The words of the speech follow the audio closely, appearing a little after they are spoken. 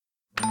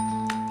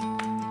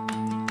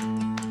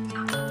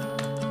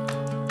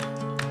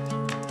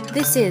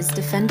This is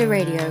Defender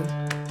Radio.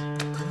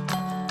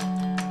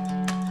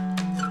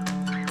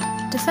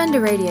 Defender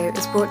Radio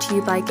is brought to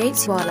you by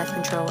Gates Wildlife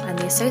Control and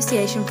the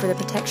Association for the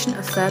Protection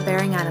of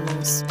Fur-Bearing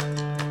Animals.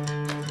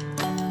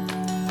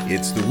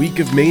 It's the week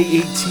of May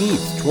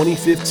 18th,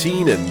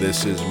 2015, and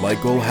this is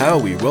Michael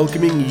Howie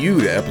welcoming you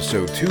to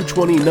episode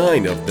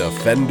 229 of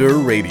Defender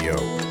Radio.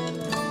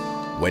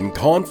 When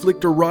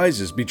conflict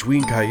arises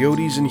between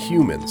coyotes and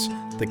humans,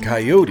 the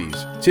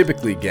coyotes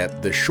typically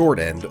get the short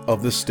end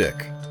of the stick.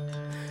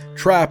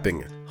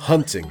 Trapping,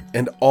 hunting,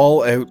 and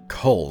all-out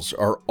culls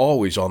are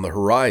always on the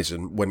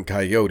horizon when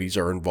coyotes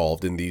are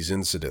involved in these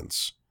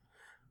incidents.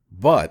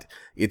 But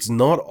it's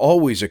not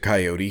always a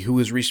coyote who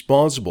is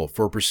responsible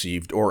for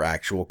perceived or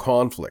actual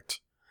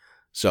conflict.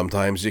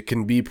 Sometimes it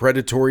can be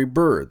predatory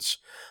birds,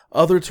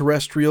 other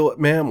terrestrial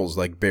mammals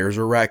like bears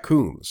or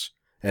raccoons,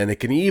 and it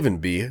can even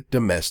be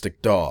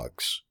domestic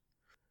dogs.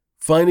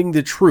 Finding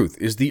the truth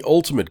is the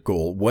ultimate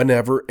goal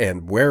whenever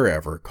and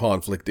wherever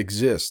conflict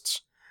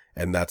exists,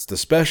 and that's the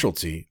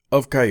specialty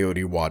of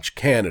Coyote Watch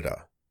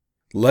Canada.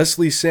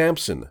 Leslie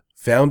Sampson,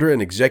 founder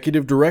and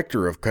executive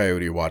director of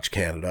Coyote Watch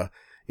Canada,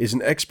 is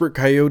an expert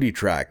coyote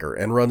tracker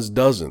and runs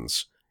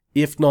dozens,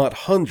 if not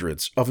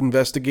hundreds, of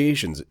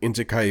investigations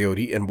into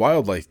coyote and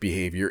wildlife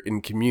behavior in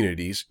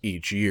communities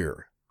each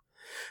year.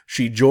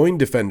 She joined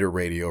Defender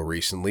Radio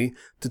recently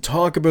to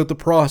talk about the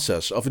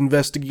process of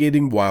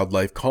investigating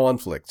wildlife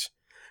conflict,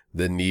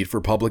 the need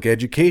for public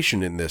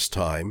education in this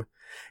time,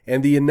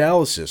 and the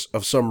analysis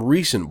of some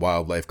recent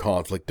wildlife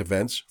conflict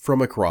events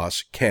from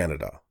across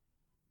Canada.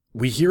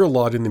 We hear a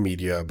lot in the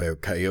media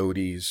about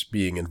coyotes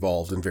being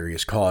involved in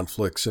various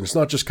conflicts, and it's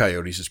not just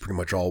coyotes, it's pretty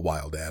much all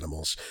wild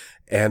animals.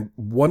 And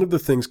one of the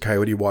things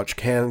Coyote Watch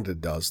Canada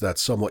does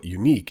that's somewhat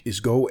unique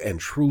is go and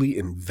truly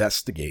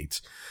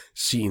investigate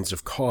scenes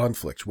of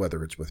conflict,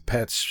 whether it's with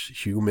pets,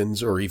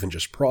 humans, or even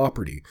just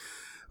property.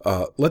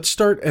 Let's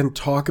start and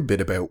talk a bit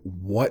about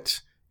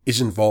what is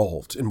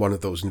involved in one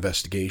of those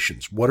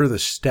investigations. What are the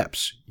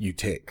steps you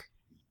take?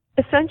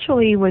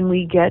 Essentially, when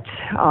we get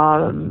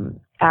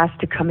asked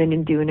to come in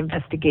and do an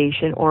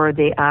investigation, or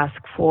they ask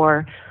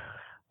for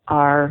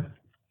our,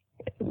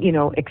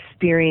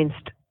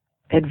 experienced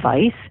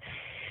advice,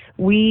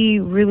 we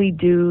really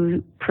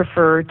do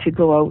prefer to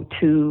go out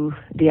to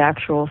the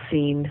actual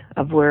scene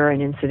of where an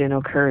incident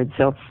occurred.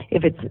 So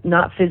if it's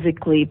not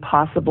physically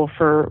possible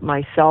for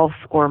myself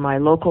or my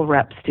local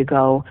reps to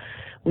go,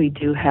 we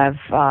do have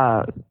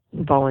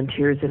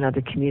volunteers in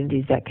other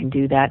communities that can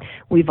do that.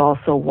 We've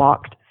also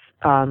walked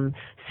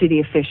city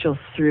officials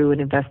through an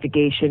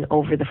investigation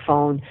over the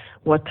phone,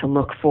 what to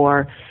look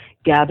for,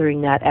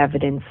 gathering that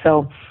evidence.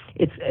 So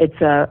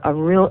it's a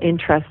real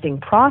interesting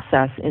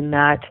process in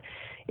that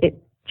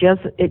it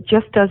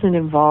just doesn't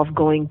involve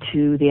going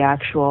to the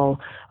actual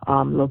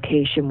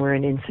location where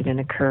an incident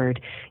occurred.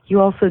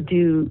 You also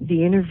do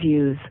the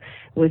interviews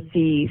with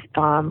the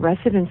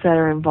residents that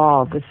are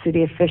involved, with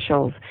city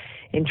officials,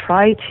 and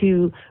try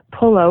to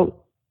pull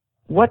out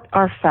what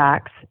are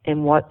facts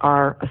and what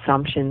are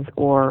assumptions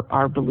or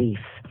our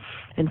beliefs.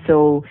 And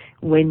so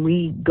when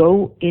we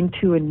go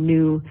into a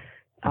new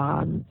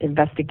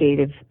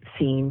investigative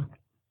scene,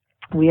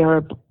 we are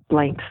a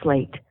blank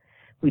slate.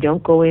 We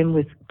don't go in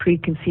with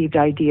preconceived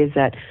ideas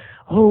that,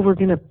 we're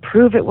going to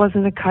prove it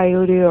wasn't a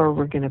coyote or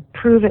we're going to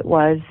prove it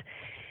was.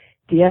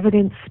 The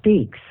evidence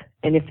speaks.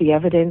 And if the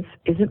evidence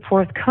isn't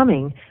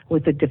forthcoming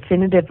with a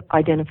definitive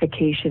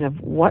identification of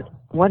what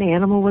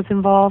animal was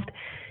involved,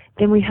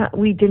 then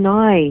we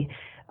deny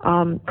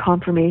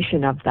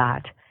confirmation of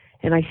that.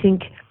 And I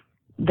think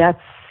that's,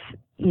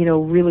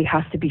 really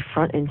has to be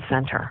front and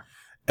center.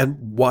 And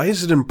why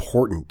is it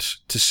important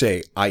to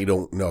say, I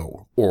don't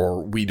know,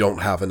 or we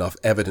don't have enough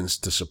evidence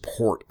to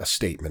support a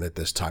statement at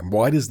this time?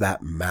 Why does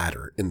that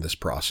matter in this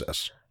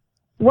process?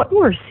 What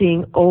we're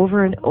seeing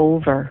over and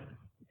over,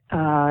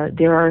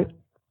 there are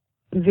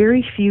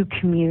very few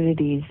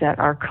communities that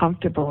are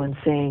comfortable in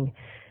saying,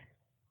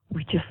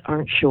 we just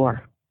aren't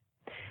sure.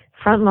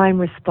 Frontline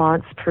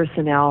response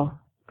personnel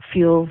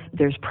feels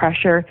there's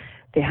pressure.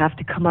 They have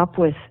to come up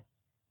with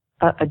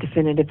a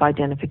definitive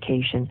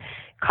identification.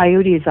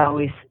 Coyote is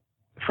always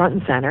front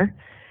and center.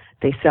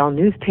 They sell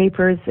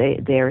newspapers.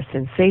 They're a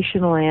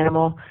sensational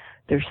animal.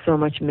 There's so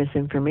much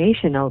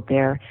misinformation out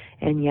there,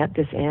 and yet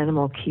this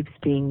animal keeps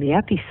being the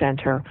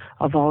epicenter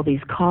of all these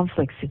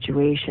conflict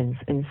situations.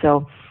 And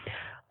so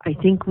I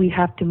think we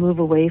have to move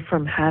away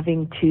from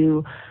having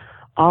to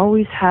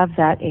always have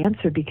that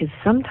answer, because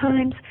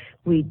sometimes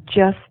we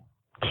just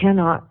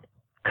cannot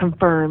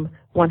confirm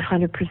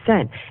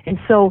 100%. And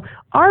so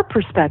our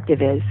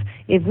perspective is,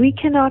 if we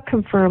cannot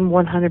confirm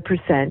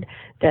 100%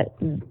 that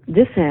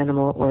this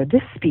animal or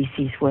this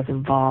species was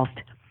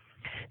involved,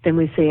 then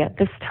we say at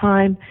this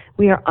time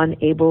we are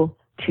unable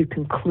to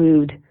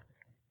conclude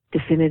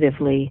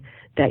definitively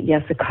that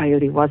yes, a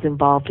coyote was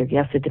involved, or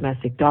yes, a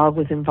domestic dog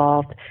was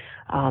involved.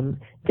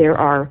 There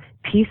are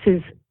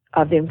pieces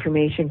of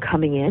information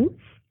coming in,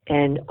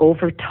 and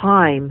over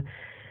time,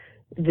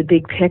 the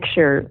big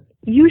picture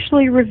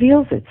usually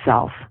reveals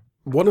itself.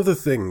 One of the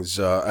things,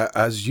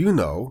 as you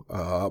know,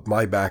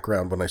 my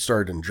background when I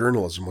started in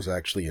journalism was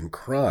actually in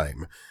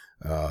crime.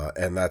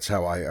 And that's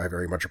how I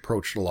very much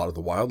approached a lot of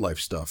the wildlife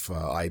stuff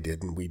I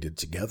did and we did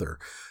together.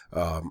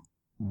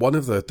 One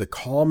of the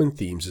common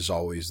themes is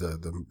always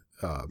the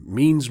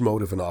means,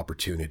 motive, and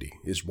opportunity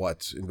is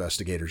what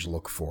investigators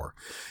look for.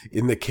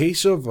 In the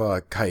case of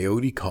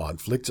coyote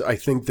conflict, I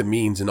think the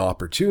means and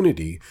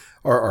opportunity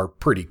are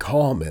pretty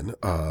common,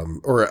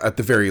 or at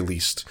the very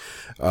least,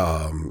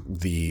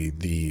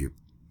 the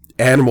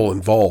animal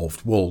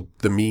involved, well,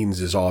 the means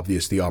is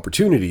obvious, the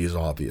opportunity is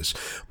obvious,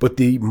 but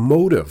the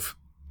motive,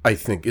 I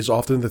think, is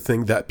often the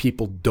thing that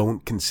people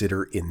don't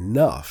consider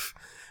enough.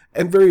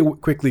 And very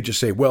quickly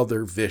just say, well,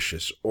 they're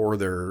vicious, or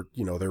they're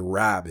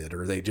rabid,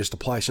 or they just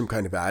apply some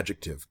kind of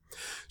adjective.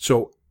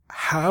 So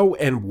how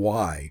and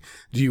why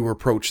do you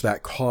approach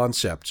that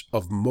concept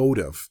of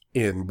motive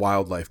in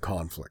wildlife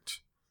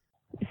conflict?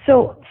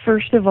 So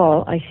first of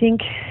all, I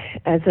think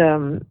as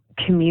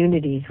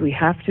communities, we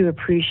have to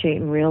appreciate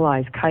and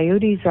realize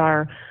coyotes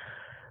are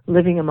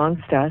living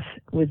amongst us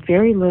with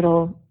very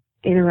little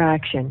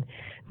interaction.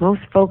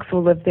 Most folks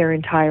will live their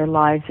entire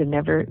lives and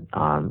never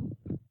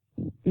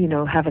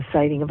have a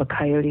sighting of a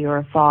coyote or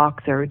a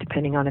fox, or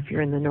depending on if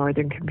you're in the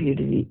northern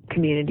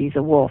communities,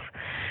 a wolf.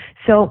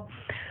 So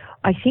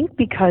I think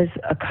because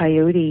a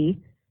coyote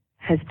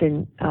has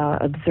been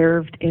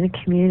observed in a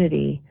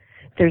community,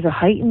 there's a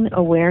heightened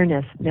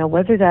awareness. Now,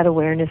 whether that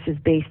awareness is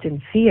based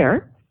in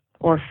fear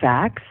or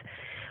facts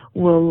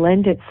will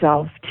lend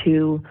itself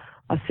to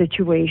a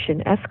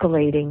situation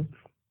escalating,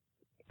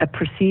 a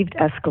perceived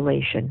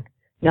escalation,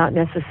 not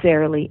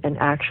necessarily an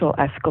actual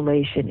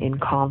escalation in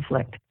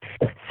conflict.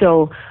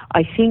 So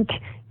I think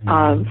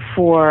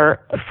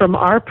from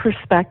our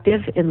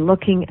perspective in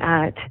looking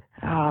at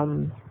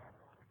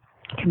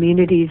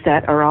communities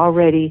that are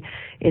already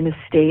in a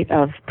state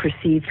of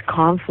perceived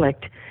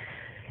conflict,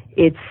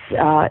 it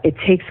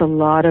takes a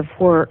lot of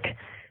work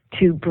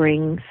to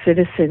bring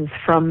citizens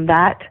from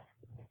that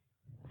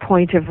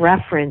point of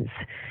reference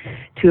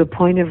to a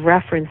point of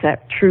reference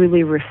that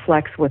truly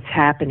reflects what's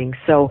happening.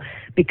 So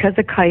because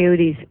a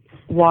coyote's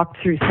walked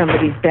through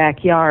somebody's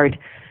backyard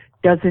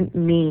doesn't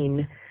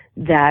mean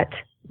that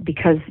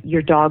because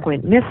your dog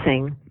went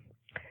missing,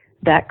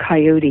 that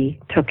coyote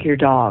took your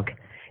dog.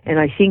 And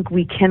I think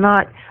we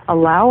cannot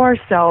allow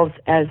ourselves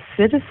as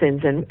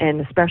citizens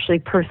and especially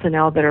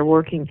personnel that are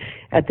working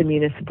at the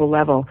municipal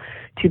level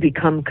to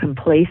become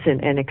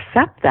complacent and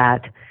accept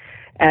that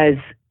as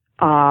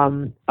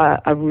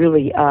a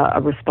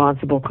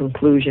responsible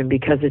conclusion,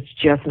 because it's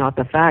just not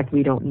the fact.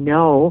 We don't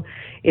know.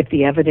 If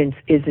the evidence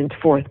isn't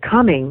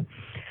forthcoming,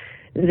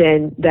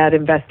 then that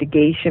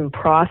investigation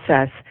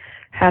process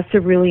has to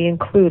really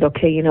include,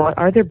 okay,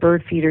 are there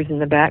bird feeders in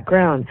the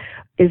background?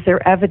 Is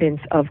there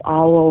evidence of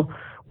owl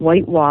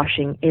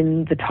whitewashing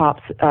in the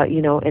tops,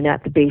 and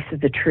at the base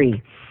of the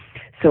tree?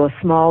 So a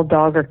small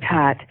dog or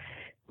cat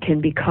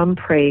can become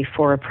prey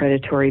for a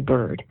predatory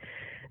bird.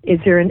 Is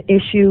there an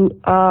issue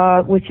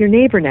with your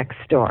neighbor next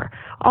door?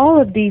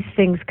 All of these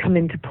things come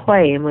into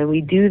play, and when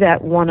we do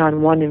that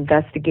one-on-one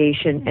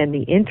investigation and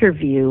the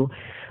interview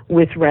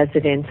with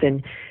residents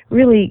and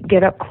really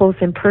get up close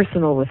and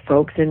personal with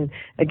folks, and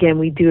again,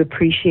 we do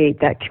appreciate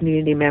that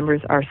community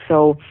members are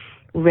so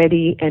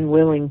ready and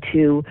willing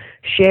to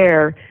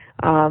share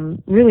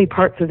really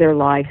parts of their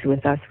lives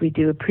with us. We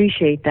do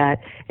appreciate that,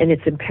 and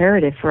it's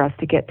imperative for us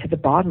to get to the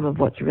bottom of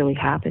what's really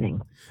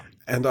happening.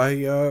 And I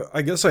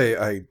guess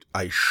I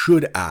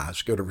should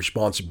ask out of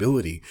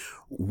responsibility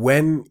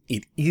when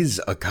it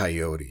is a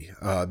coyote,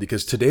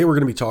 because today we're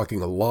going to be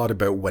talking a lot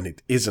about when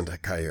it isn't a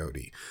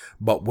coyote.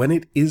 But when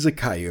it is a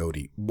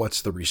coyote,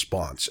 what's the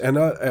response? And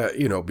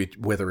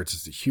whether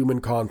it's a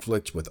human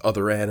conflict with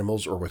other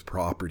animals or with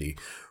property,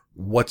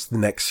 what's the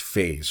next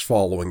phase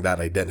following that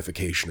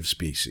identification of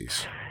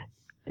species?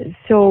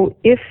 So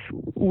if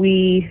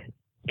we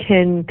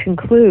can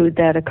conclude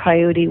that a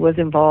coyote was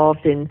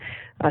involved in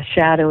a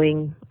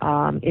shadowing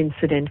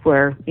incident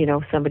where,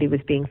 somebody was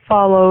being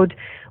followed,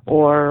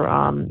 or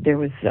there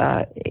was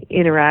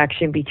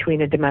interaction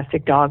between a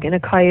domestic dog and a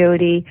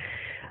coyote,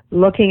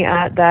 looking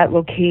at that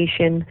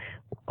location,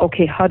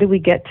 okay, how do we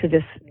get to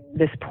this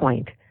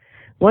point?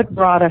 What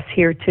brought us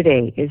here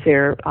today? Is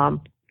there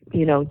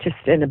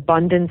just an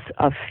abundance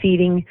of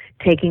feeding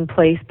taking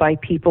place by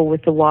people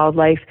with the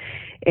wildlife?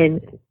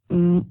 And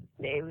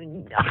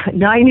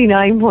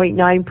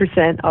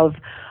 99.9% of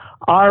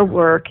our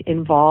work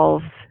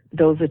involves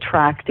those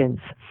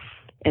attractants,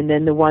 and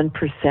then the 1%,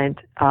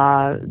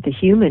 the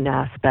human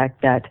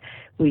aspect, that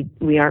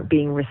we aren't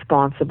being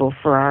responsible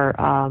for our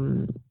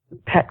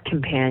pet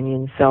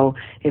companions. So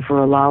if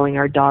we're allowing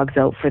our dogs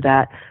out for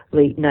that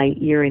late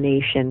night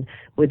urination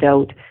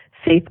without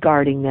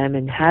safeguarding them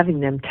and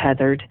having them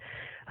tethered,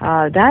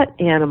 that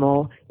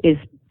animal is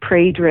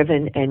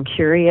prey-driven and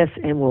curious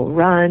and will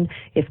run.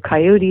 If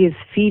coyote is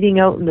feeding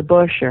out in the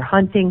bush or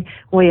hunting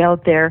way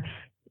out there,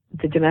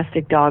 the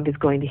domestic dog is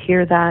going to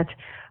hear that.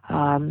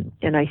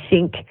 And I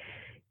think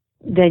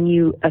then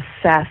you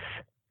assess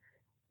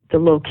the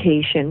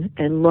location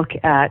and look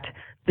at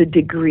the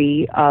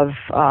degree of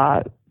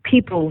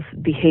people's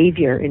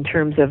behavior in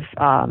terms of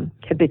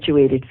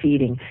habituated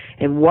feeding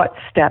and what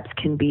steps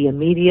can be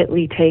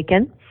immediately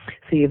taken.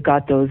 So you've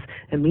got those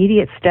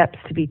immediate steps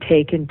to be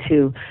taken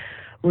to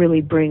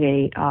really bring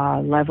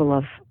a level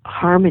of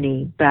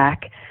harmony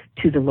back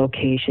to the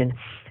location.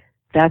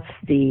 That's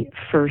the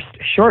first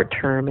short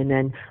term, and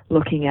then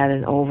looking at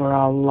an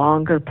overall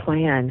longer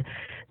plan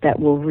that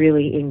will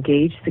really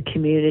engage the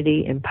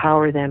community,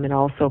 empower them, and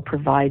also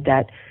provide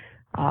that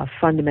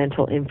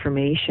fundamental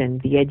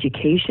information, the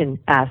education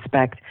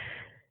aspect,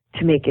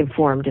 to make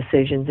informed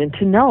decisions and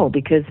to know,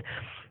 because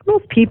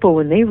most people,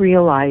 when they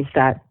realize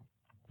that,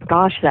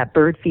 gosh, that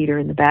bird feeder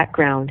in the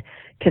background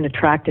can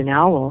attract an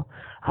owl,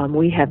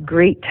 we have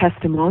great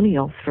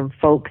testimonials from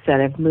folks that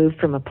have moved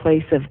from a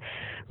place of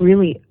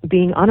really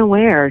being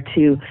unaware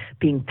to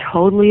being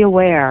totally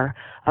aware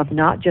of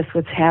not just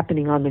what's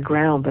happening on the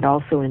ground, but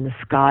also in the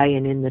sky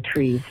and in the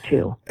trees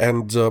too.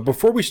 And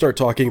before we start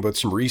talking about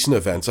some recent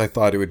events, I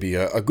thought it would be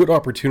a good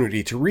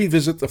opportunity to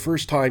revisit the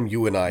first time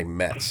you and I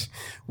met,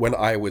 when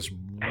I was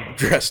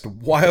dressed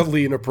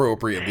wildly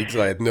inappropriately because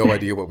I had no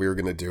idea what we were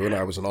going to do, and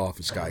I was an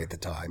office guy at the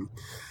time.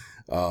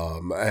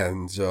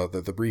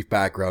 The brief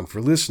background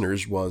for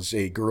listeners was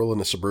a girl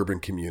in a suburban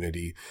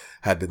community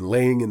had been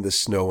laying in the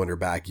snow in her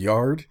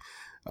backyard.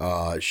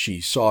 She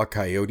saw a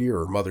coyote, or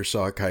her mother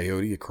saw a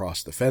coyote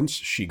across the fence.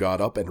 She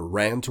got up and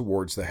ran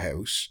towards the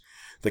house.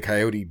 The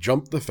coyote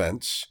jumped the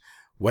fence,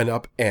 went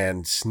up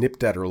and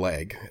snipped at her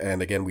leg.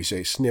 And again, we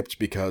say snipped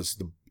because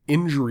the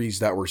injuries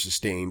that were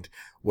sustained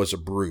was a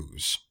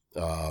bruise.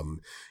 And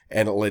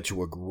it led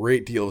to a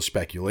great deal of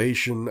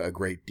speculation, a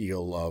great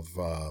deal of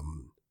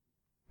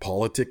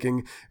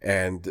politicking,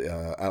 and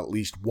at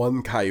least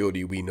one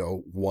coyote we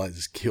know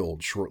was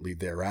killed shortly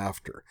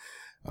thereafter.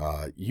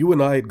 You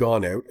and I had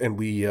gone out and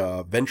we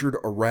ventured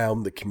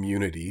around the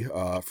community,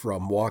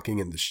 from walking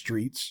in the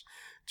streets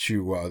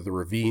to the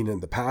ravine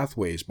and the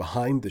pathways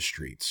behind the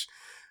streets.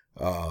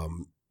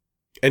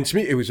 And to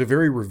me, it was a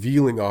very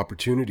revealing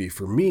opportunity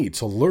for me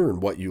to learn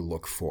what you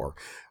look for.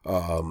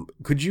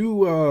 Could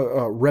you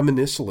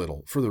reminisce a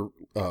little for the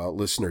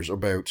listeners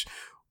about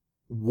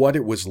what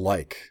it was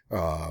like,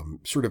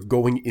 sort of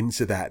going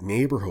into that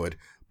neighborhood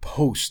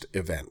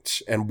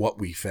post-event and what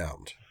we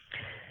found?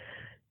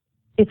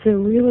 It's a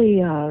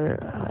really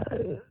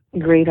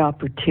great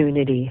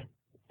opportunity,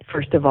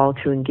 first of all,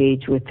 to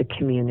engage with the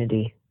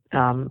community,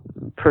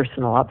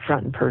 personal,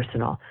 upfront and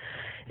personal.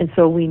 And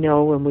so we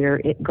know when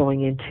we're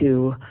going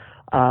into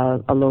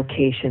a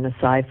location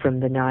aside from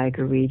the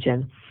Niagara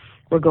region,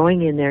 we're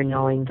going in there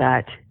knowing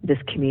that this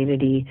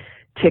community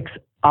ticks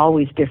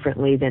always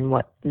differently than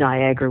what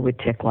Niagara would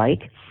tick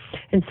like.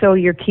 And so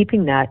you're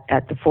keeping that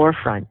at the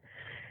forefront.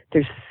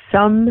 There's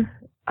some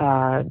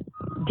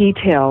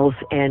details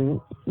and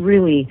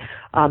really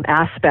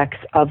aspects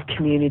of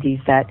communities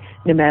that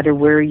no matter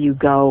where you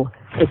go,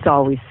 it's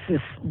always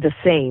the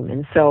same.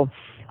 And so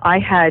I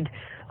had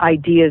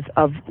ideas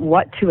of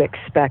what to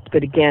expect,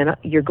 but again,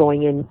 you're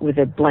going in with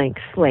a blank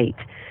slate,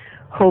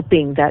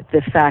 hoping that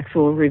the facts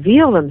will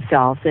reveal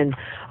themselves. And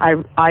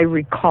I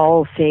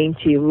recall saying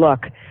to you,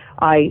 look,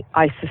 I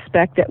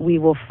suspect that we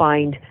will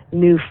find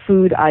new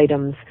food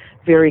items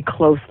very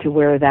close to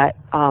where that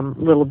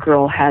little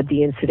girl had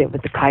the incident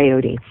with the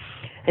coyote.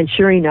 And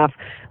sure enough,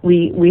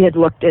 we had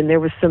looked, and there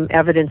was some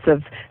evidence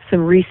of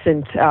some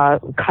recent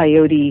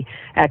coyote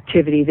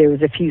activity. There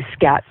was a few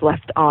scats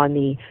left on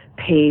the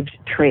paved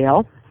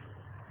trail.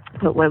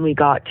 But when we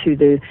got to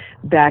the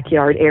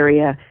backyard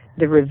area,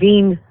 the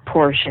ravine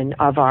portion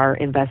of our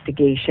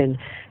investigation,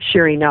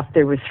 sure enough,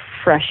 there was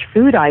fresh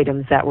food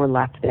items that were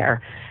left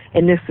there.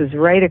 And this was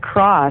right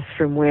across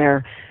from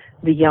where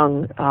the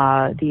young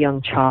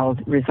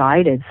child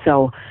resided.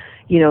 So,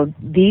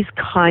 these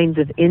kinds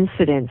of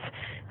incidents,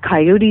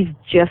 coyotes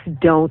just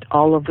don't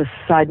all of a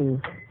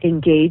sudden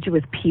engage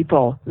with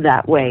people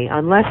that way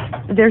unless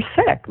they're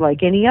sick,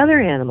 like any other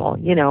animal.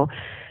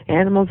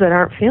 Animals that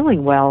aren't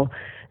feeling well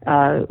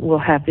will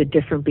have a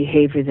different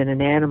behavior than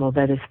an animal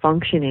that is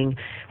functioning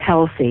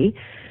healthy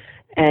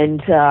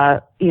and,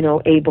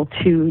 able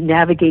to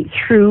navigate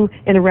through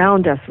and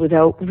around us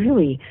without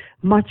really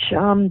much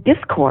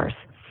discourse.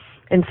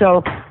 And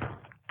so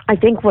I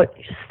think what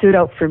stood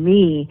out for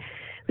me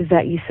was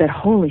that you said,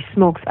 holy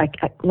smokes,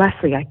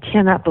 Leslie, I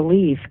cannot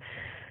believe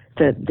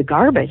the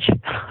garbage.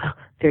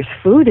 There's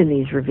food in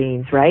these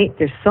ravines, right?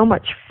 There's so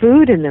much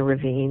food in the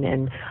ravine,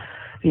 and,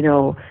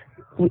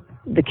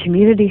 the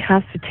community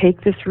has to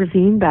take this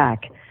ravine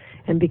back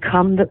and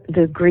become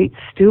the great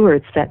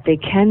stewards that they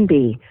can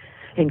be,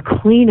 and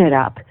clean it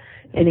up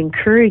and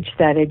encourage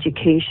that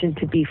education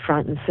to be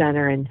front and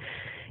center. And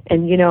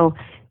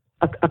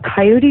a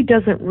coyote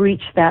doesn't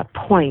reach that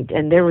point,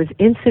 and there was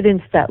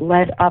incidents that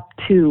led up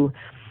to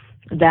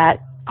that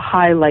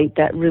highlight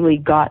that really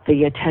got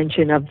the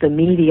attention of the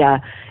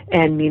media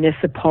and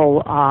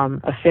municipal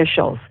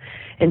officials.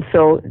 And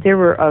so there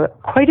were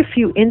quite a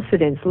few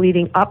incidents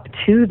leading up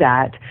to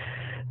that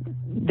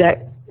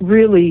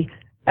really,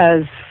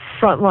 as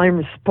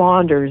frontline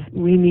responders,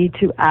 we need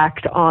to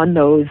act on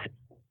those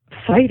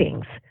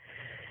sightings.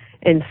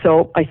 And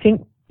so I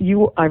think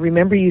I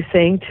remember you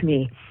saying to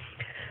me,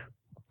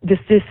 this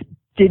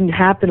didn't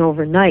happen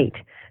overnight.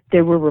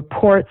 There were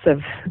reports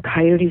of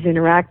coyotes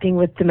interacting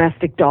with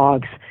domestic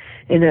dogs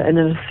in an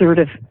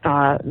assertive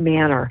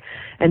manner.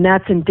 And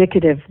that's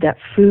indicative that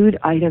food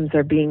items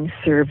are being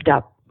served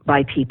up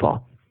by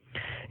people.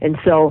 And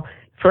so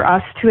for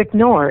us to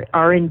ignore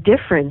our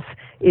indifference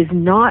is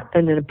not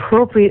an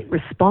appropriate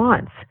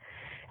response.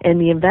 And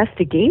the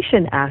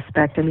investigation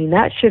aspect, I mean,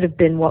 that should have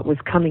been what was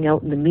coming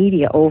out in the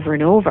media over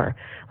and over.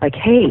 Like,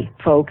 hey,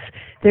 folks,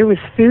 there was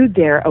food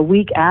there a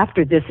week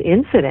after this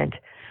incident,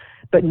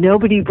 but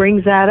nobody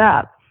brings that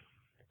up.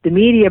 The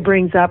media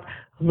brings up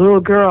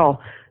little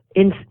girl,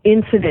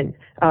 incident,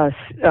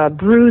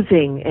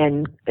 bruising,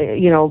 and,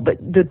 but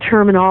the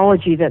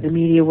terminology that the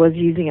media was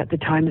using at the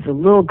time is a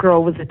little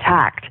girl was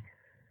attacked,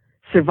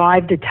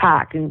 survived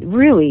attack, and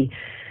really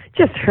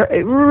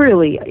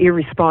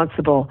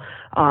irresponsible,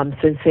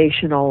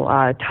 sensational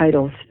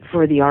titles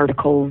for the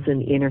articles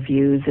and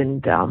interviews.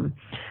 And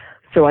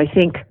so I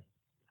think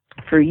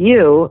for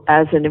you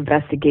as an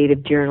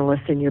investigative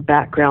journalist and your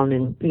background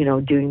in,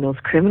 doing those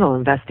criminal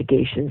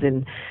investigations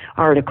and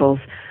articles,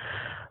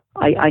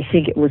 I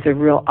think it was a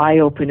real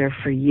eye-opener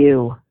for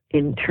you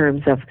in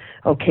terms of,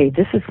 okay,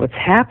 this is what's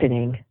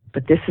happening,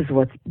 but this is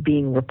what's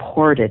being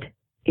reported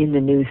in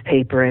the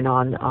newspaper and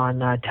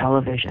on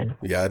television.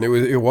 Yeah, and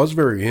it was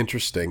very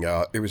interesting.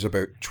 It was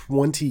about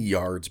 20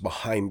 yards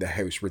behind the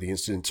house where the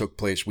incident took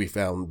place. We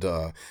found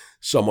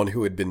someone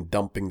who had been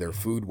dumping their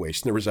food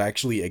waste. And there was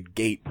actually a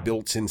gate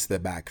built into the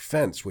back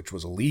fence, which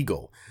was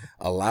illegal,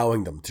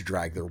 allowing them to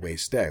drag their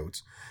waste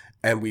out.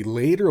 And we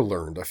later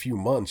learned, a few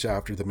months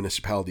after the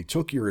municipality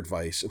took your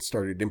advice and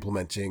started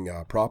implementing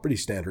property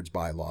standards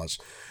bylaws,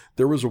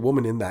 there was a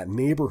woman in that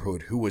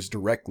neighborhood who was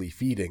directly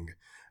feeding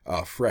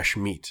fresh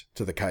meat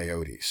to the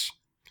coyotes.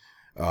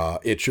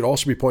 It should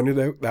also be pointed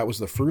out that was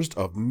the first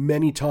of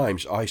many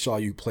times I saw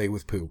you play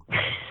with poo.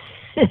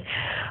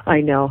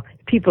 I know.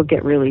 People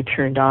get really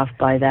turned off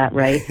by that,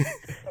 right?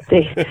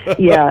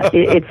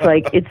 It's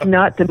like, it's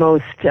not the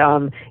most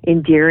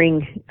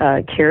endearing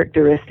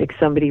characteristic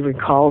somebody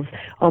recalls.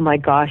 Oh my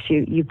gosh,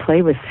 you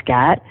play with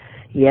scat?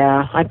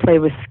 Yeah, I play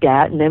with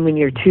scat. And then when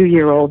your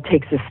 2-year-old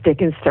takes a stick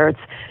and starts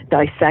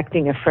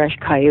dissecting a fresh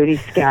coyote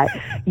scat,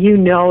 you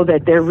know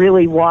that they're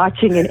really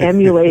watching and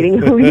emulating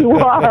who you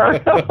are.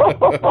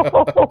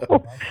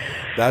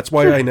 That's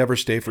why I never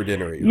stay for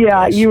dinner.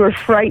 Yeah, you were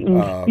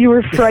frightened. You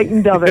were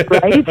frightened of it,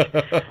 right?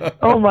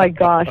 Oh my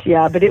gosh,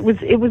 yeah. But it was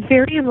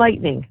very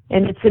enlightening,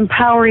 and it's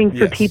empowering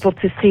for people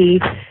to see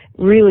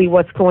really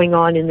what's going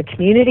on in the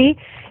community,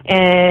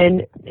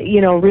 and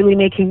really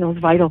making those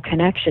vital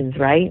connections,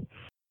 right?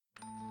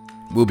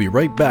 We'll be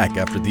right back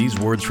after these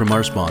words from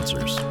our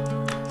sponsors.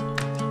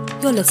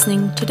 You're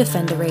listening to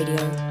Defender Radio.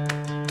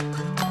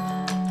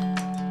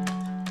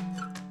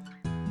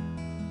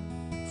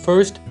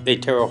 First, they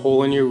tear a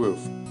hole in your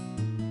roof.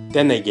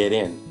 Then they get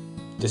in,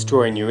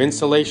 destroying your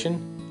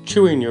insulation,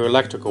 chewing your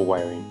electrical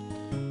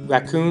wiring.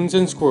 Raccoons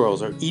and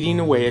squirrels are eating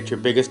away at your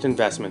biggest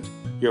investment,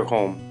 your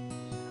home.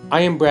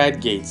 I am Brad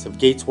Gates of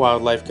Gates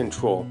Wildlife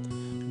Control.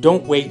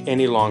 Don't wait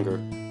any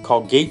longer.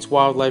 Call Gates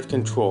Wildlife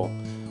Control.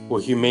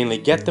 We'll humanely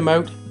get them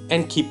out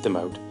and keep them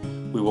out.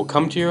 We will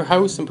come to your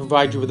house and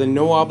provide you with a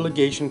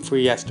no-obligation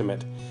free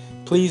estimate.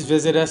 Please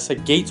visit us at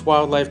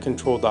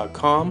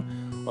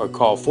gateswildlifecontrol.com or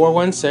call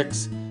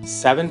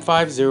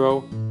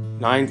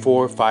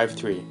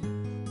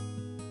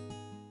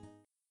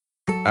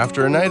 416-750-9453.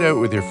 After a night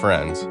out with your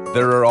friends,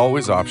 there are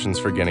always options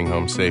for getting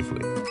home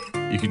safely.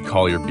 You could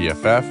call your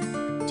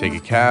BFF, take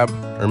a cab,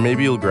 or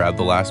maybe you'll grab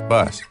the last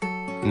bus.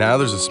 Now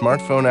there's a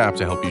smartphone app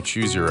to help you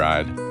choose your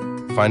ride.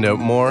 Find out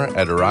more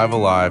at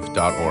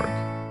arrivealive.org.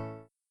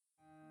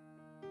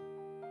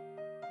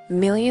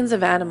 Millions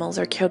of animals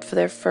are killed for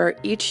their fur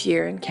each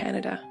year in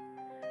Canada.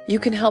 You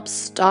can help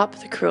stop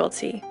the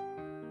cruelty.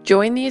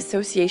 Join the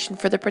Association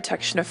for the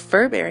Protection of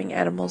Fur-Bearing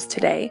Animals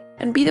today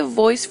and be the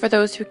voice for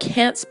those who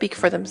can't speak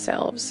for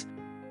themselves.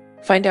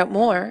 Find out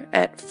more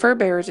at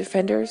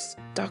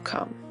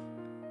furbearerdefenders.com.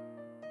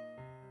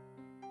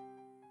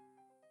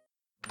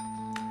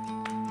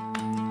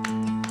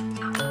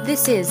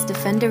 This is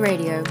Defender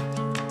Radio.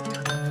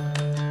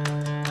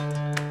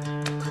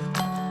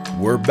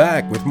 We're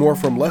back with more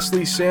from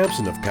Leslie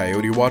Sampson of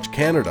Coyote Watch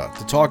Canada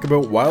to talk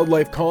about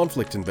wildlife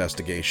conflict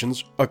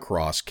investigations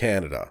across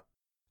Canada.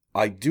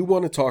 I do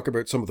want to talk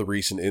about some of the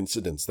recent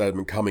incidents that have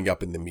been coming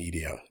up in the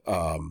media.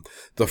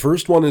 The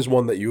first one is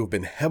one that you have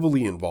been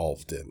heavily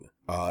involved in,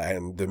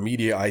 and the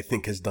media, I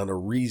think, has done a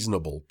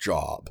reasonable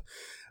job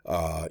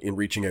in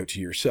reaching out to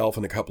yourself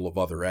and a couple of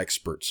other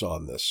experts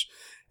on this.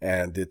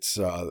 And it's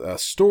a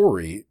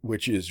story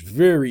which is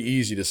very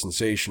easy to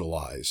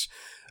sensationalize,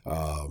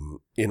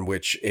 in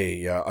which a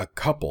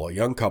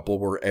young couple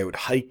were out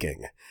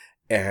hiking,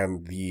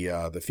 and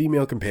the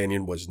female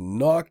companion was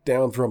knocked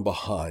down from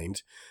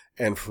behind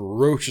and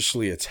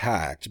ferociously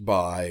attacked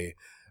by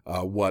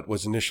what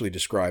was initially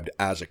described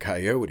as a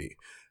coyote.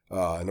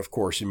 And of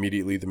course,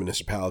 immediately the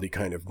municipality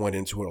kind of went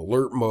into an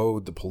alert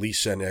mode. The police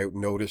sent out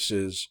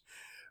notices.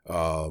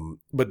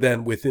 But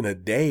then within a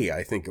day,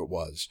 I think it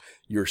was,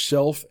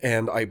 yourself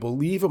and I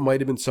believe it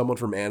might have been someone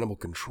from animal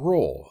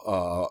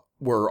control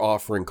were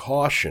offering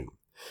caution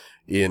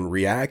in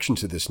reaction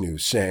to this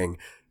news, saying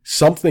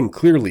something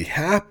clearly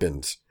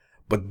happened,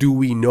 but do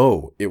we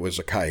know it was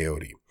a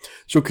coyote?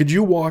 So could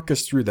you walk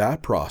us through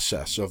that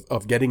process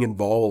of getting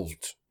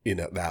involved in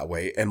it that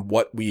way and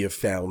what we have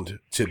found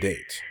to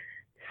date?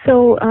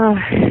 So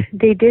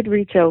they did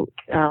reach out.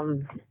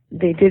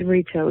 They did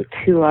reach out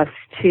to us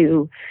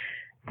to,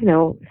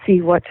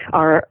 see what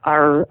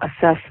our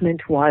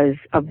assessment was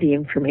of the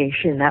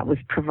information that was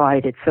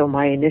provided. So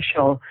my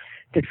initial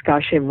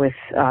discussion with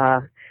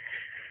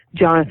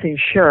Jonathan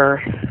Schur,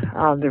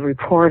 the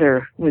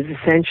reporter, was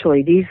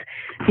essentially these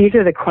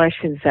are the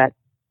questions that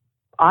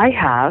I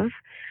have.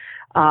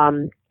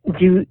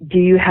 Do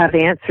you have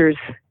answers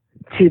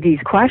to these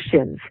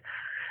questions?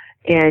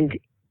 And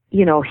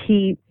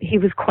he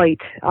was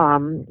quite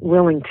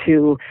willing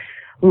to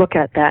look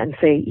at that and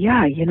say,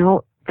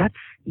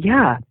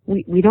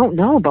 we don't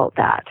know about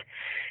that.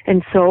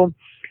 And so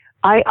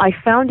I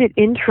found it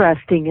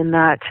interesting in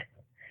that,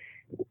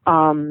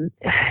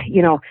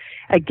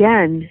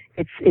 again,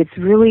 it's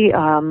really,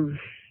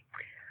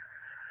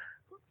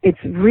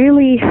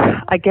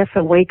 I guess,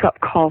 a wake-up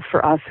call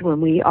for us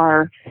when we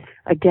are,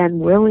 again,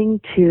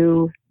 willing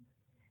to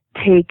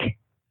take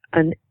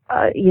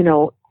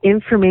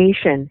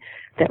information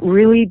that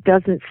really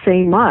doesn't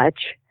say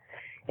much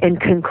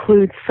and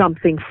conclude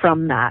something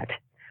from that.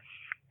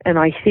 And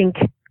I think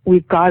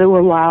we've got to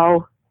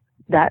allow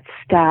that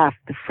staff,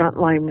 the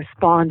frontline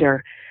responder,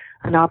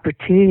 an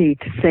opportunity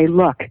to say,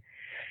 look,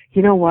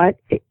 you know what?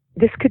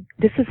 This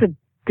is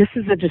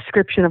a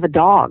description of a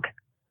dog.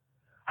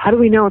 How do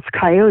we know it's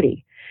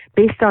coyote?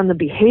 Based on the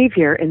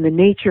behavior and the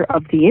nature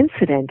of the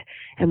incident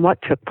and what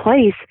took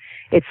place,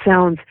 it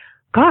sounds,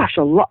 gosh,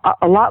 a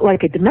lot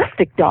like a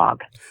domestic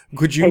dog.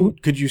 Could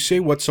you say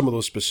what some of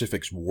those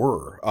specifics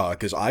were?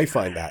 Because I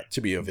find that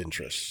to be of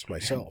interest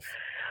myself.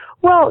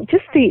 Well,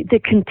 just the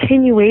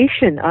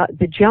continuation,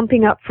 the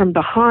jumping up from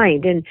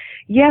behind. And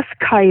yes,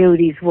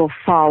 coyotes will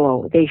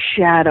follow. They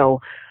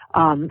shadow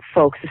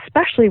folks,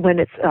 especially when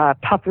it's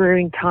pup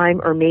rearing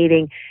time or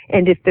mating,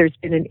 and if there's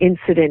been an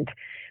incident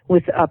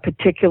with a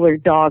particular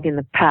dog in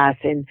the past.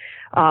 And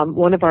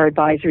one of our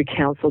advisory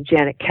council,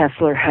 Janet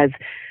Kessler, has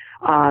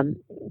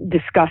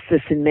discussed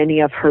this in many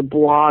of her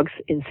blogs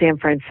in San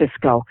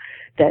Francisco,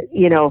 that,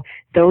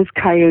 those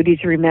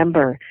coyotes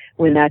remember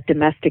when that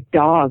domestic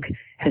dog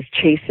has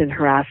chased and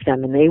harassed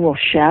them, and they will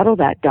shadow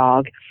that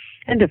dog.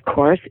 And of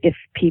course, if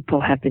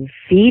people have been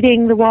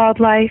feeding the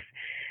wildlife,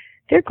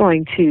 they're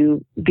going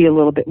to be a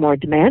little bit more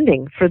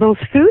demanding for those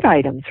food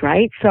items,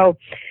 right? So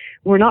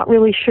we're not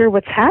really sure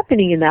what's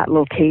happening in that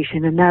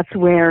location, and that's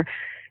where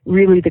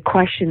really the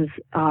questions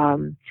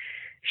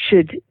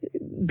should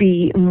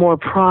be more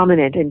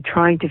prominent in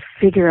trying to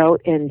figure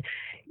out and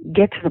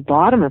get to the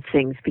bottom of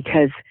things,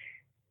 because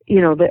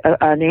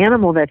an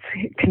animal that's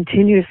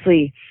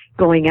continuously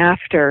going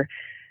after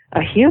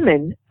a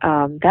human,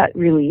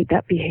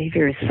 that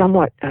behavior is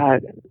somewhat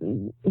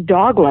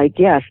dog-like,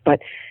 yes, but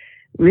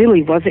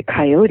really, was it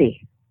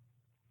coyote?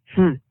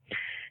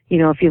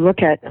 If you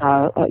look at,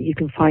 you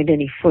can find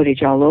any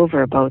footage all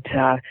over about,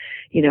 how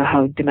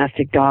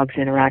domestic dogs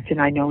interact.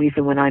 And I know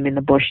even when I'm in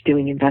the bush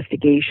doing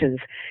investigations,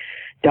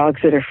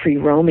 dogs that are free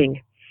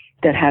roaming,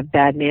 that have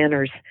bad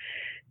manners,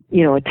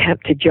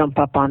 attempt to jump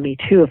up on me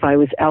too. If I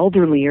was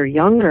elderly or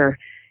younger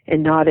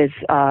and not as,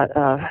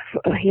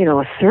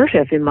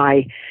 assertive in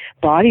my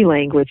body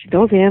language,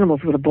 those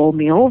animals would have bowled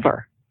me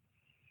over.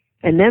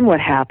 And then what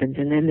happens?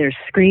 And then there's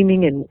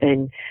screaming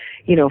and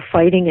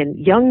fighting, and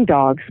young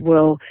dogs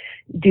will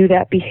do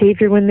that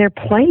behavior when they're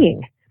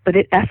playing, but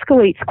it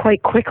escalates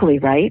quite quickly,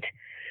 right?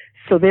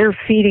 So they're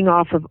feeding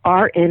off of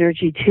our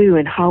energy too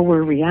and how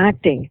we're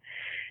reacting.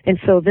 And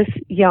so this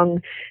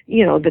young,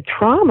 the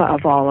trauma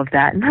of all of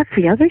that, and that's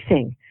the other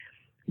thing.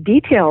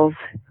 Details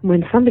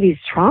when somebody's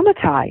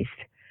traumatized.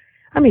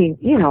 I mean,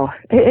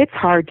 it's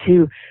hard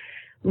to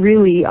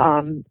really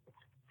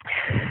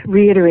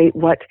reiterate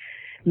what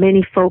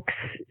many folks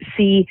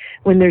see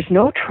when there's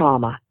no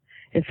trauma.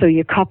 And so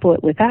you couple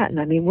it with that. And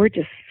I mean, we're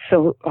just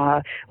so,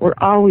 we're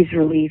always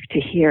relieved to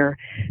hear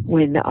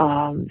when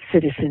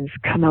citizens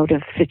come out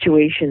of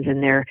situations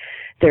and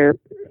they're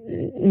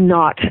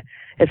not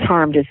as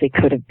harmed as they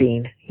could have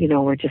been.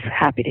 We're just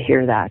happy to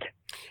hear that.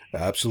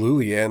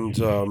 Absolutely.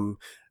 And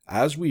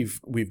as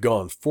we've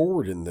gone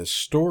forward in this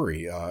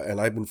story,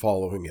 and I've been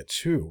following it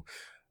too,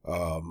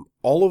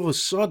 all of a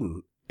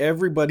sudden,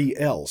 everybody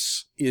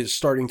else is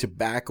starting to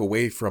back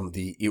away from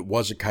it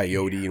was a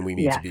coyote and we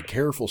need to be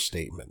careful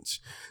statements.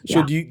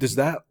 So does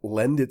that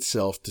lend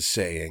itself to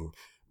saying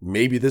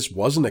maybe this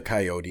wasn't a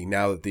coyote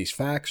now that these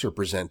facts are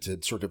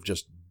presented, sort of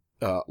just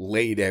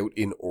laid out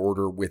in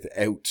order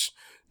without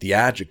the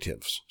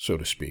adjectives, so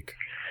to speak?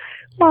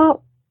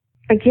 Well,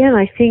 again,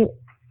 I think,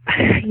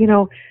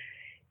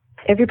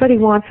 everybody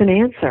wants an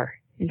answer,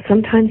 and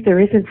sometimes there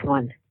isn't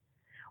one.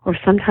 Or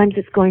sometimes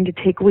it's going to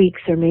take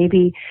weeks, or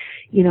maybe,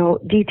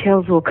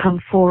 details will come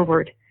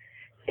forward.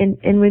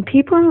 And when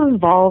people are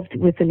involved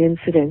with an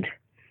incident,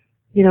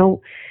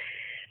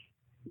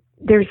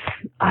 there's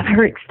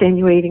other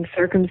extenuating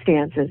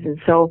circumstances. And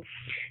so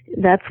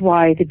that's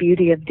why the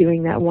beauty of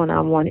doing that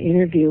one-on-one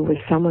interview with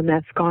someone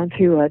that's gone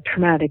through a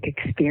traumatic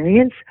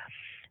experience,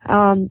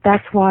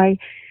 that's why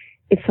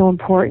it's so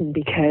important,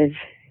 because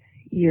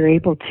you're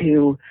able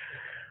to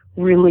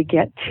really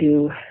get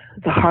to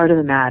the heart of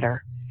the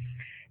matter.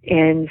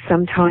 And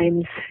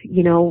sometimes,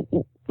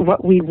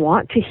 what we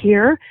want to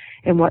hear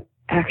and what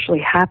actually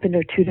happened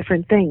are two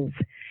different things.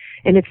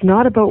 And it's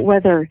not about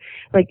whether,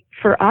 like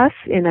for us,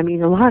 and I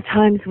mean, a lot of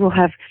times we'll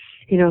have,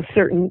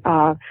 certain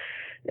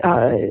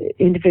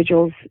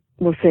individuals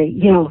will say,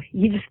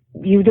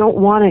 you don't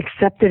want to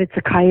accept that it's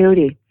a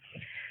coyote.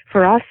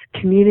 For us,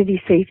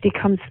 community safety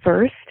comes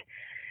first.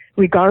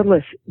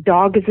 Regardless,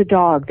 dog is a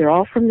dog. They're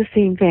all from the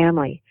same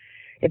family.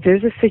 If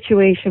there's a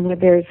situation where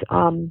there's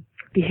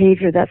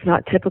behavior that's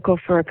not typical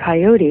for a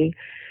coyote,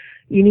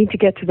 you need to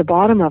get to the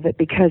bottom of it,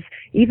 because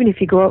even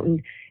if you go out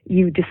and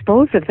you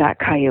dispose of that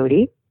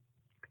coyote,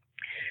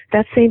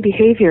 that same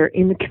behavior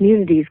in the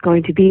community is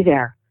going to be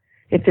there.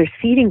 If there's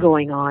feeding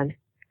going on,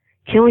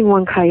 killing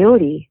one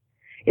coyote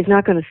is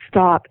not going to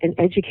stop and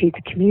educate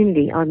the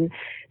community on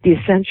the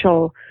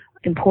essential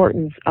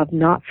importance of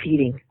not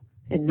feeding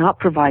and not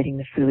providing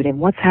the food and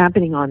what's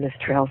happening on this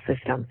trail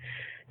system.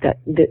 That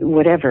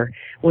whatever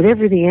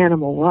the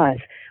animal was,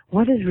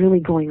 what is really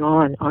going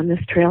on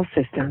this trail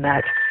system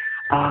that,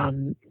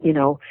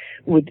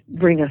 would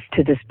bring us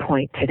to this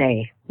point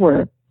today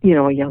where,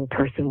 a young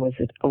person was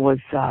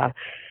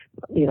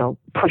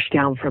pushed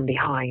down from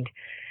behind.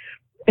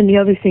 And the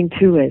other thing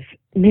too is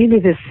maybe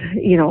this,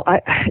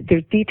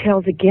 there's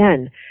details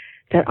again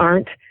that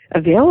aren't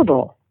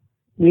available.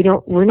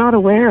 We're not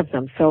aware of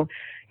them. So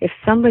if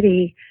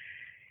somebody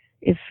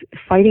is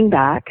fighting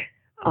back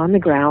on the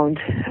ground,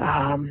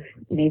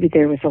 maybe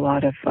there was a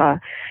lot of,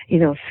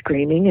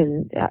 screaming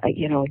and,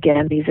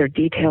 again, these are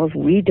details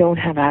we don't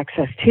have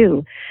access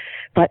to,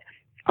 but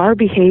our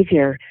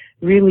behavior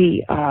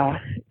really,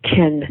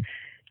 can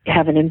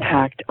have an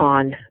impact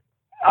on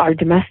our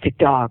domestic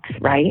dogs,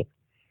 right?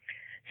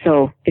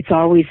 So it's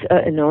always,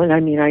 I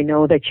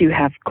know that you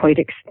have quite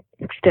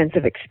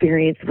extensive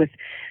experience with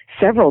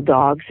several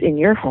dogs in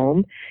your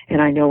home,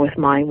 and I know with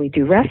mine we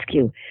do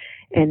rescue.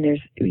 And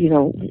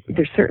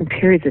there's certain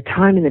periods of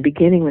time in the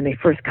beginning when they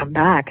first come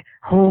back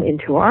home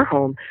into our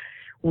home,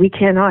 we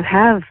cannot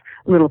have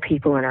little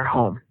people in our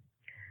home.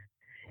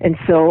 And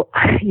so,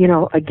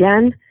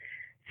 again,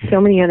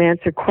 so many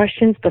unanswered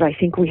questions, but I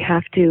think we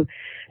have to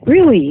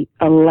really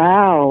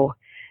allow,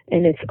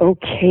 and it's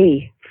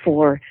okay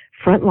for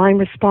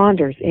frontline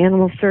responders,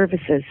 animal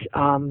services,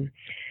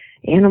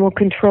 animal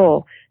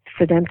control,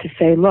 for them to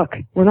say, look,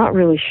 we're not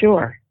really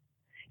sure.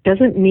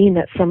 Doesn't mean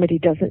that somebody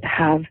doesn't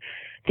have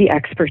the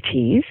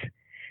expertise.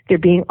 They're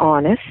being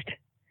honest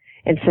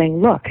and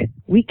saying, look,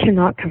 we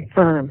cannot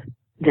confirm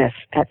this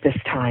at this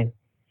time.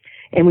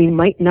 And we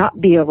might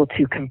not be able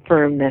to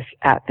confirm this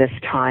at this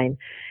time,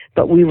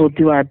 but we will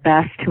do our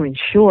best to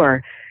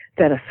ensure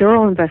that a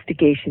thorough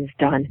investigation is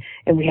done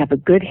and we have a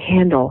good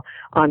handle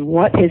on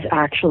what is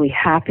actually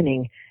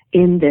happening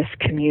in this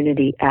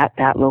community at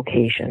that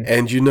location.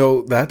 And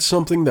that's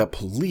something that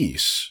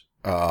police,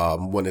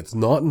 when it's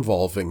not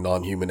involving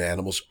non-human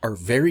animals, are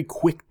very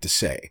quick to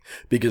say,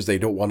 because they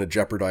don't want to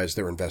jeopardize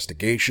their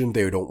investigation.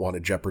 They don't want to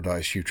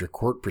jeopardize future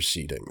court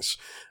proceedings.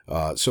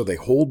 So they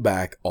hold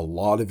back a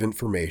lot of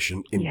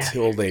information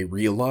until they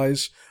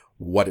realize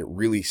what it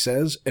really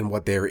says and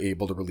what they're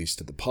able to release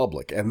to the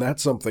public. And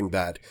that's something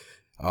that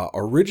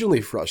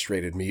originally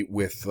frustrated me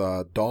with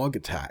dog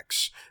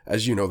attacks.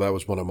 As you know, that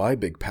was one of my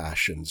big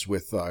passions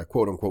with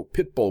quote-unquote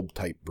pit bull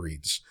type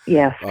breeds.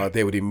 Yes.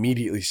 They would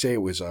immediately say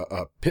it was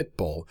a pit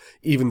bull,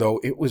 even though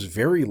it was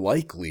very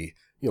likely,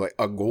 like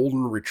a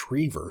golden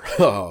retriever.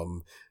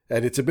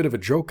 And it's a bit of a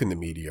joke in the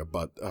media,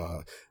 but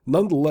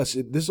nonetheless,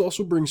 this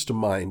also brings to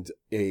mind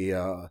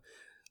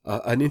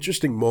an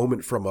interesting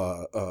moment from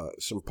a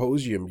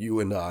symposium you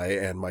and I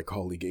and my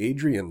colleague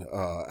Adrian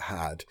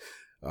had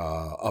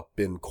up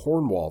in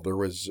Cornwall.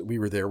 We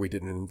were there, we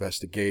did an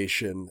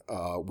investigation,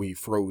 we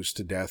froze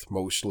to death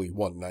mostly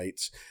one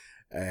night,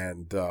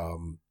 and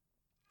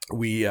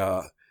we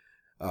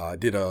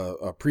did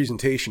a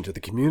presentation to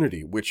the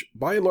community, which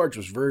by and large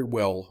was very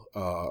well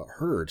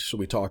heard. So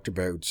we talked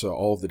about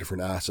all of the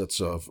different assets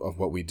of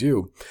what we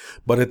do.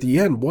 But at the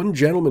end, one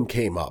gentleman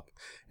came up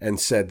and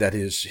said that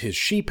his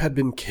sheep had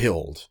been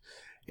killed,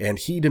 and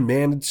he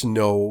demanded to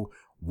know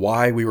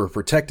why we were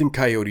protecting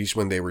coyotes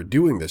when they were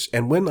doing this.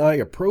 And when I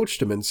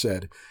approached him and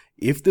said,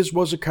 if this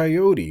was a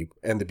coyote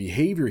and the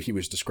behavior he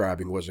was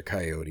describing was a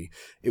coyote,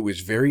 it was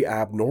very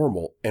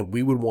abnormal and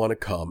we would want to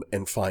come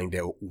and find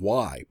out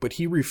why. But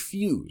he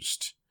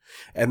refused.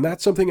 And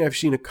that's something I've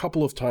seen a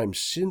couple of times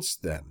since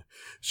then.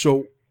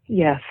 So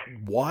yes,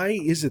 why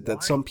is it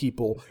that some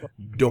people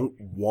don't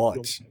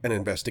want an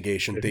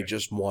investigation? They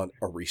just want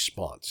a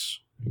response?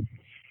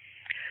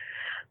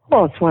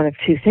 Well, it's one of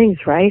two things,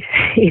 right?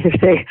 Either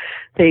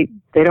they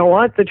don't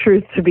want the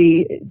truth to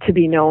be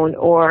known,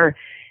 or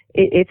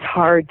it's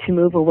hard to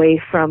move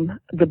away from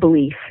the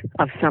belief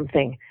of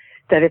something,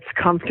 that it's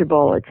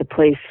comfortable. It's a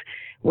place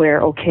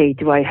where, okay,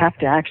 do I have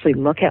to actually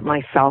look at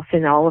myself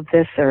in all of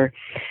this? Or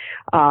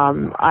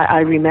I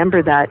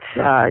remember that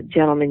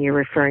gentleman you're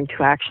referring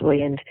to,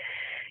 actually, and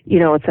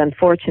it's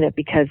unfortunate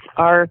because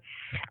our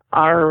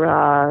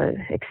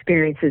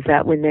experience is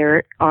that when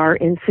there are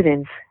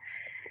incidents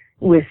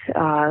with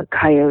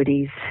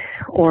coyotes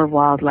or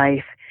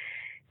wildlife,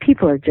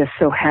 people are just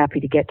so happy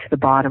to get to the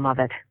bottom of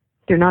it.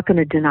 They're not going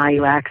to deny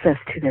you access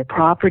to their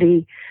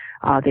property.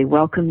 They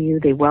welcome you.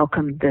 They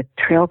welcome the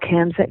trail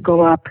cams that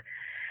go up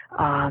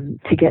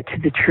to get to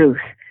the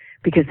truth,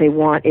 because they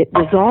want it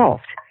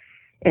resolved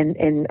and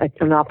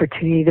an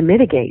opportunity to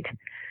mitigate.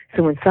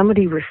 So when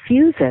somebody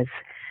refuses,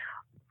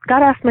 I've got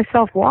to ask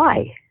myself,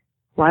 why?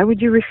 Why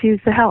would you refuse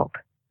the help?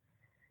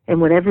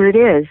 And whatever it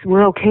is,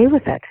 we're okay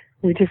with it.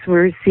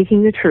 We're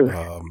seeking the truth.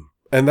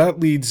 And that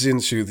leads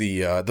into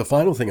the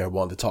final thing I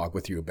wanted to talk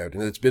with you about,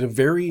 and it's been a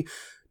very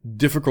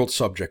difficult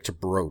subject to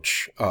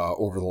broach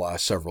over the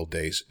last several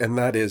days, and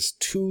that is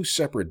 2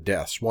 separate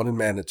deaths, one in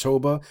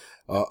Manitoba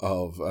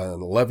of an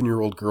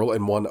 11-year-old girl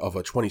and one of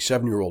a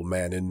 27-year-old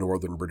man in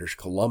northern British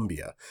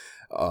Columbia.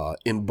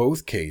 In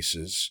both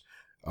cases,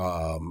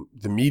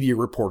 the media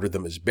reported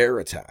them as bear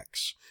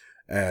attacks,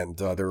 and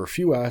there are a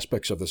few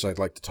aspects of this I'd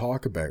like to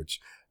talk about.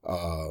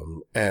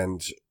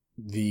 And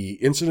the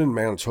incident in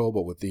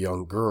Manitoba with the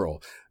young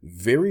girl,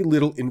 very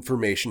little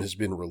information has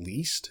been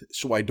released,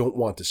 so I don't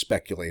want to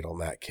speculate on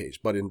that case.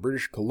 But in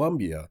British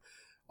Columbia,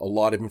 a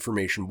lot of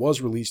information was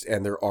released,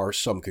 and there are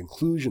some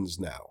conclusions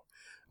now.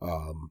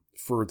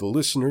 For the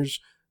listeners,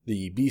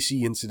 the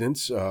BC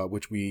incidents,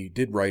 which we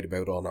did write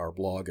about on our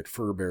blog at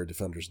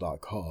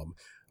furbeardefenders.com,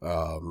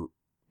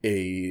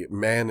 a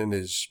man and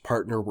his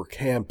partner were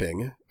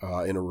camping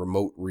in a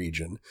remote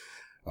region.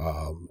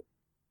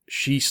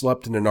 She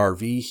slept in an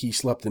RV, he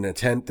slept in a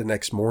tent. The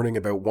next morning,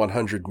 about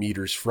 100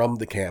 meters from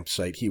the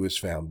campsite, he was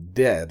found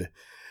dead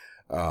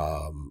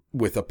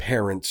with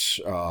apparent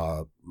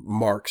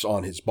marks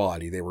on his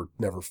body. They were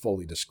never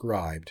fully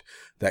described.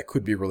 That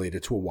could be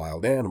related to a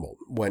wild animal.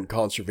 When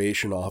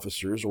conservation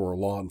officers or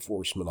law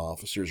enforcement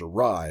officers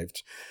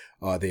arrived,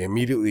 they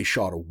immediately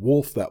shot a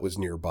wolf that was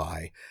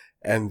nearby,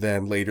 and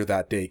then later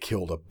that day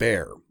killed a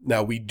bear.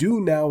 Now, we do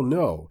now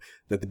know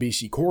that the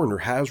BC coroner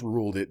has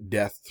ruled it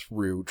death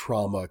through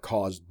trauma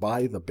caused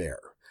by the bear.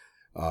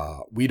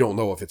 We don't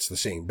know if it's the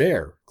same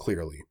bear,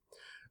 clearly.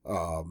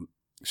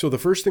 So the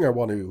first thing I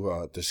want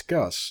to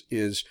discuss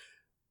is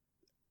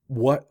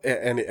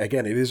and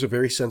again, it is a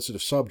very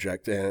sensitive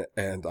subject,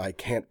 and I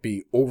can't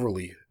be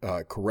overly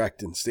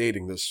correct in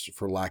stating this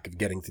for lack of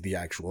getting to the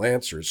actual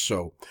answers.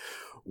 So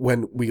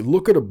when we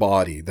look at a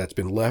body that's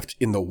been left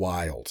in the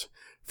wild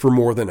for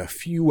more than a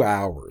few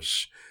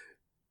hours,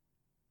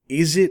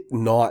 is it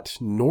not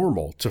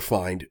normal to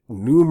find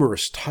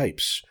numerous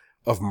types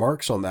of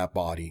marks on that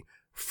body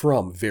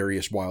from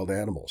various wild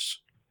animals?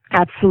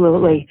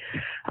 Absolutely.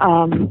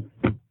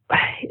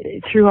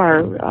 Through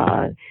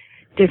our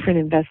different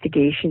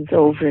investigations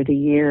over the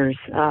years,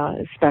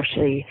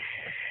 especially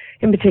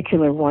in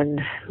particular one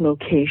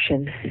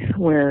location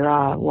where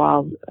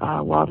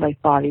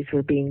wildlife bodies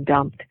were being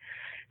dumped,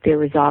 there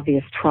was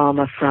obvious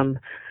trauma from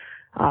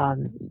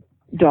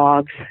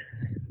dogs,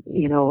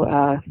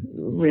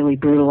 really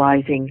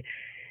brutalizing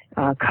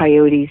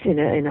coyotes in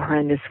a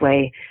horrendous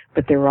way,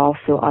 but there were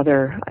also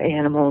other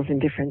animals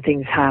and different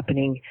things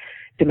happening,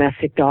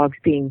 domestic dogs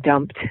being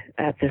dumped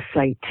at this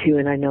site too.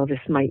 And I know this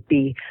might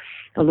be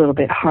a little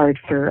bit hard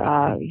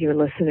for your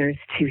listeners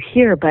to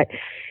hear, but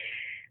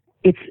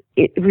it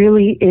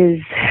really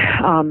is,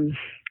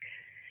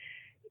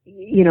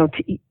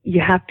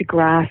 you have to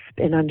grasp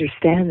and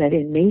understand that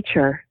in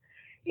nature,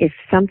 if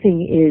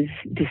something is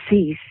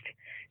deceased,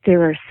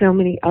 there are so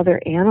many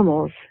other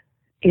animals,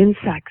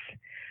 insects,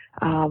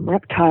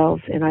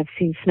 reptiles, and I've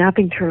seen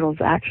snapping turtles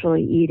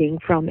actually eating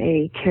from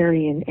a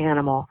carrion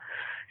animal.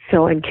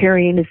 So, and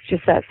carrion is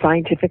just that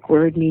scientific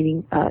word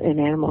meaning an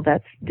animal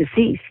that's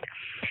deceased.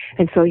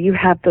 And so you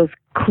have those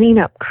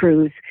cleanup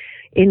crews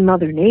in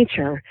Mother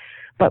Nature,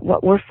 but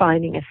what we're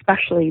finding,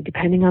 especially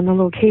depending on the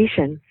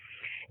location,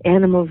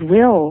 animals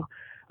will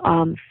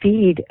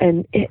feed,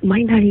 and it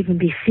might not even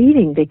be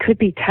feeding. They could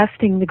be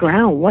testing the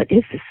ground. What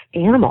is this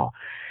animal,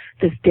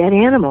 this dead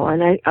animal?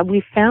 And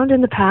we found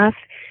in the past,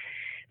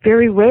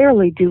 very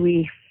rarely do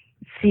we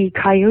see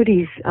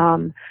coyotes,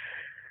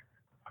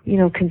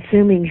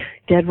 consuming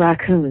dead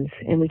raccoons,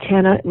 and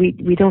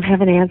we don't have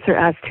an answer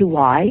as to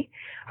why.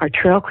 Our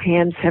trail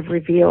cams have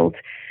revealed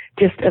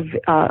just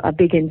a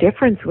big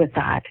indifference with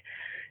that.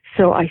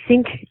 So I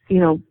think,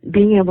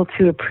 being able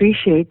to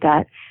appreciate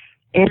that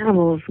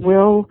animals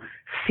will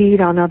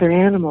feed on other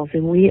animals,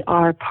 and we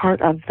are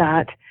part of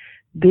that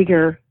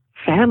bigger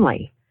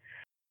family.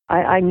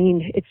 I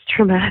mean, it's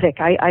traumatic.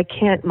 I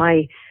can't,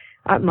 my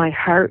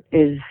heart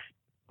is,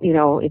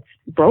 it's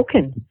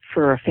broken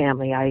for a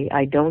family.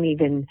 I don't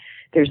even,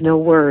 there's no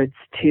words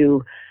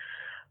to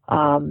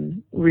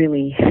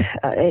really,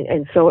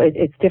 and so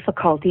it's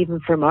difficult even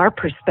from our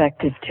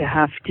perspective to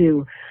have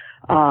to,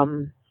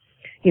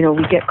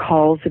 we get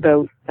calls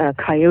about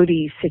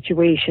coyote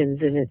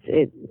situations, and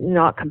it's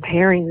not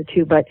comparing the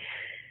two, but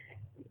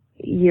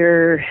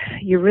you're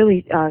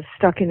really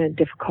stuck in a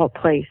difficult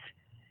place.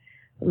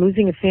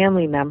 Losing a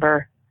family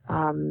member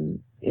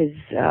is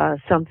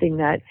something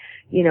that,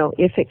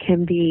 if it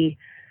can be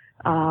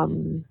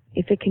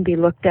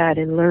looked at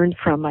and learned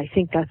from, I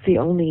think that's the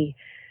only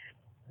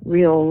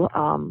real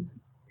kind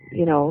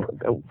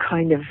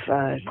of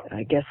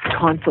I guess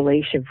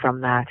consolation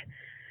from that.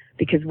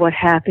 Because what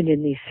happened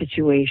in these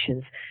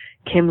situations,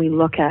 can we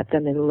look at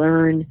them and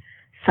learn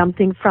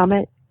something from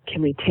it?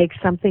 Can we take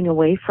something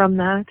away from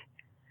that?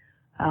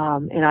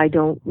 And I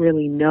don't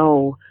really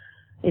know,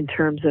 in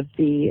terms of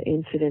the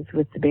incidents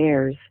with the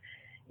bears,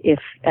 if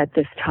at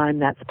this time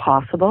that's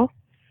possible.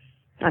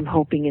 I'm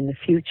hoping in the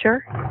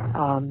future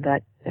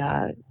that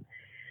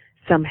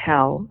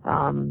somehow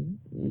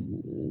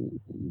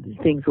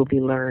things will be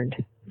learned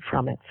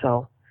from it.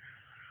 So.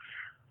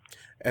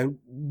 And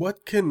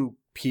what can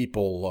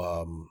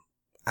people,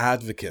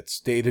 advocates,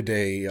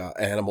 day-to-day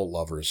animal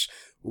lovers,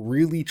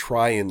 really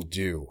try and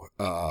do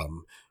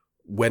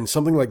when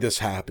something like this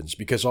happens?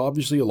 Because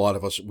obviously a lot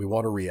of us, we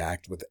want to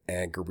react with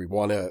anger. We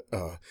want to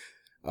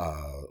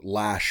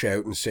lash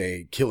out and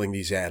say killing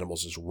these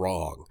animals is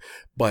wrong.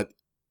 But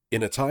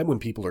in a time when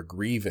people are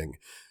grieving,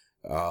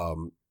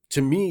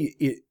 to me,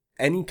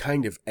 any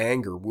kind of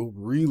anger will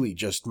really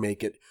just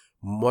make it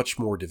much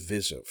more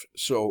divisive.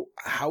 So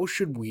how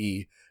should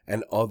we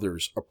and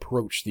others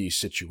approach these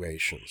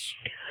situations?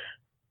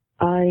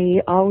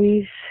 I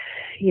always,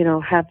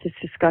 have this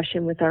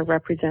discussion with our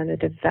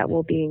representatives that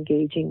will be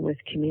engaging with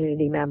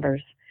community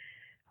members.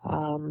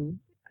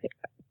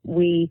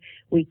 We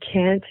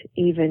can't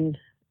even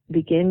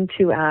begin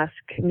to ask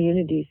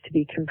communities to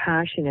be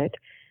compassionate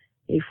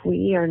if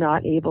we are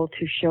not able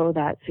to show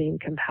that same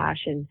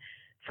compassion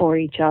for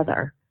each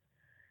other.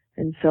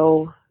 And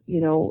so,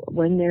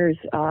 when there's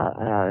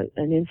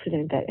an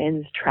incident that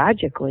ends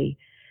tragically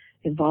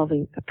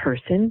involving a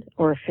person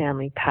or a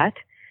family pet,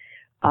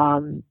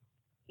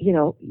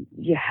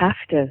 you have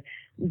to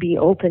be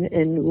open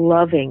and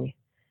loving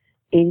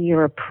in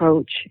your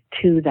approach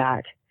to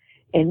that.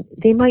 And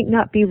they might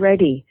not be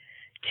ready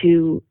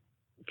to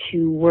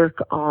work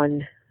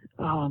on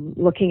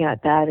looking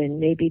at that and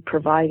maybe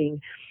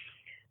providing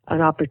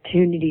an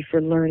opportunity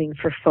for learning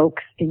for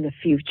folks in the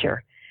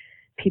future.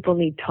 People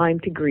need time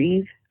to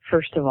grieve,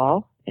 first of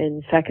all.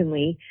 And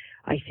secondly,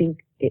 I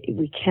think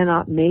we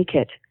cannot make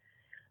it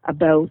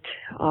about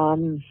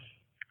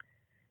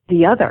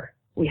the other.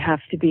 We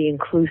have to be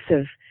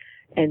inclusive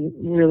and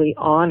really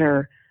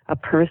honor a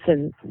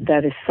person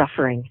that is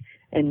suffering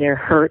and their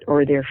hurt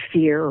or their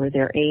fear or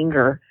their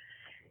anger,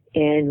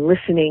 and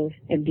listening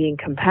and being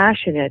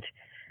compassionate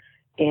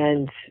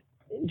and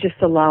just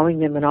allowing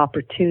them an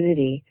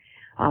opportunity.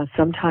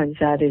 Sometimes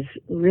that is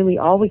really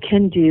all we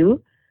can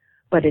do,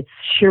 but it's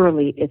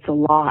a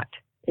lot.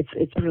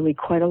 It's really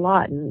quite a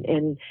lot.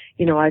 And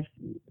I've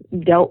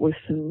dealt with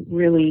some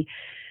really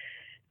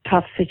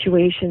tough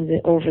situations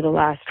over the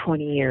last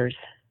 20 years.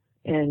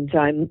 And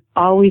I'm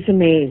always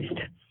amazed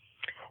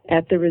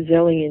at the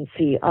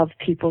resiliency of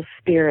people's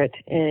spirit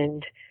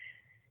and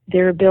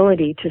their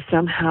ability to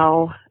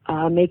somehow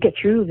make it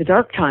through the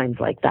dark times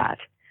like that.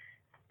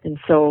 And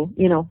so,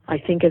 I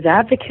think as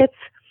advocates,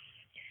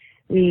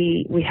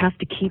 we have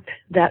to keep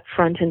that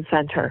front and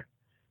center.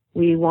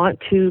 We want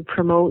to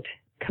promote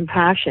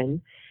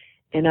compassion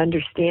and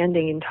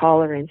understanding and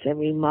tolerance, and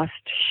we must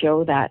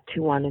show that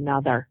to one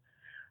another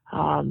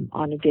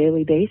on a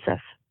daily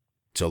basis.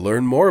 To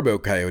learn more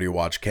about Coyote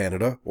Watch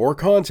Canada or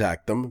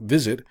contact them,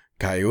 visit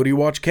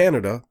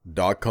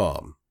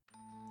coyotewatchcanada.com.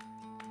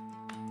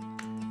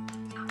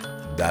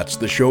 That's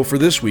the show for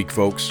this week,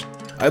 folks.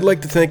 I'd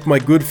like to thank my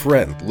good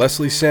friend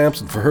Leslie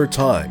Sampson for her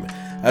time,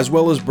 as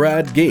well as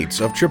Brad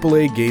Gates of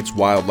AAA Gates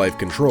Wildlife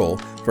Control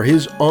for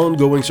his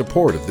ongoing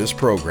support of this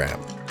program.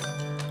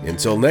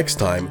 Until next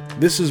time,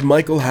 this is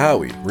Michael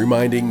Howie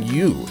reminding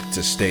you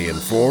to stay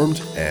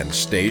informed and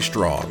stay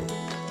strong.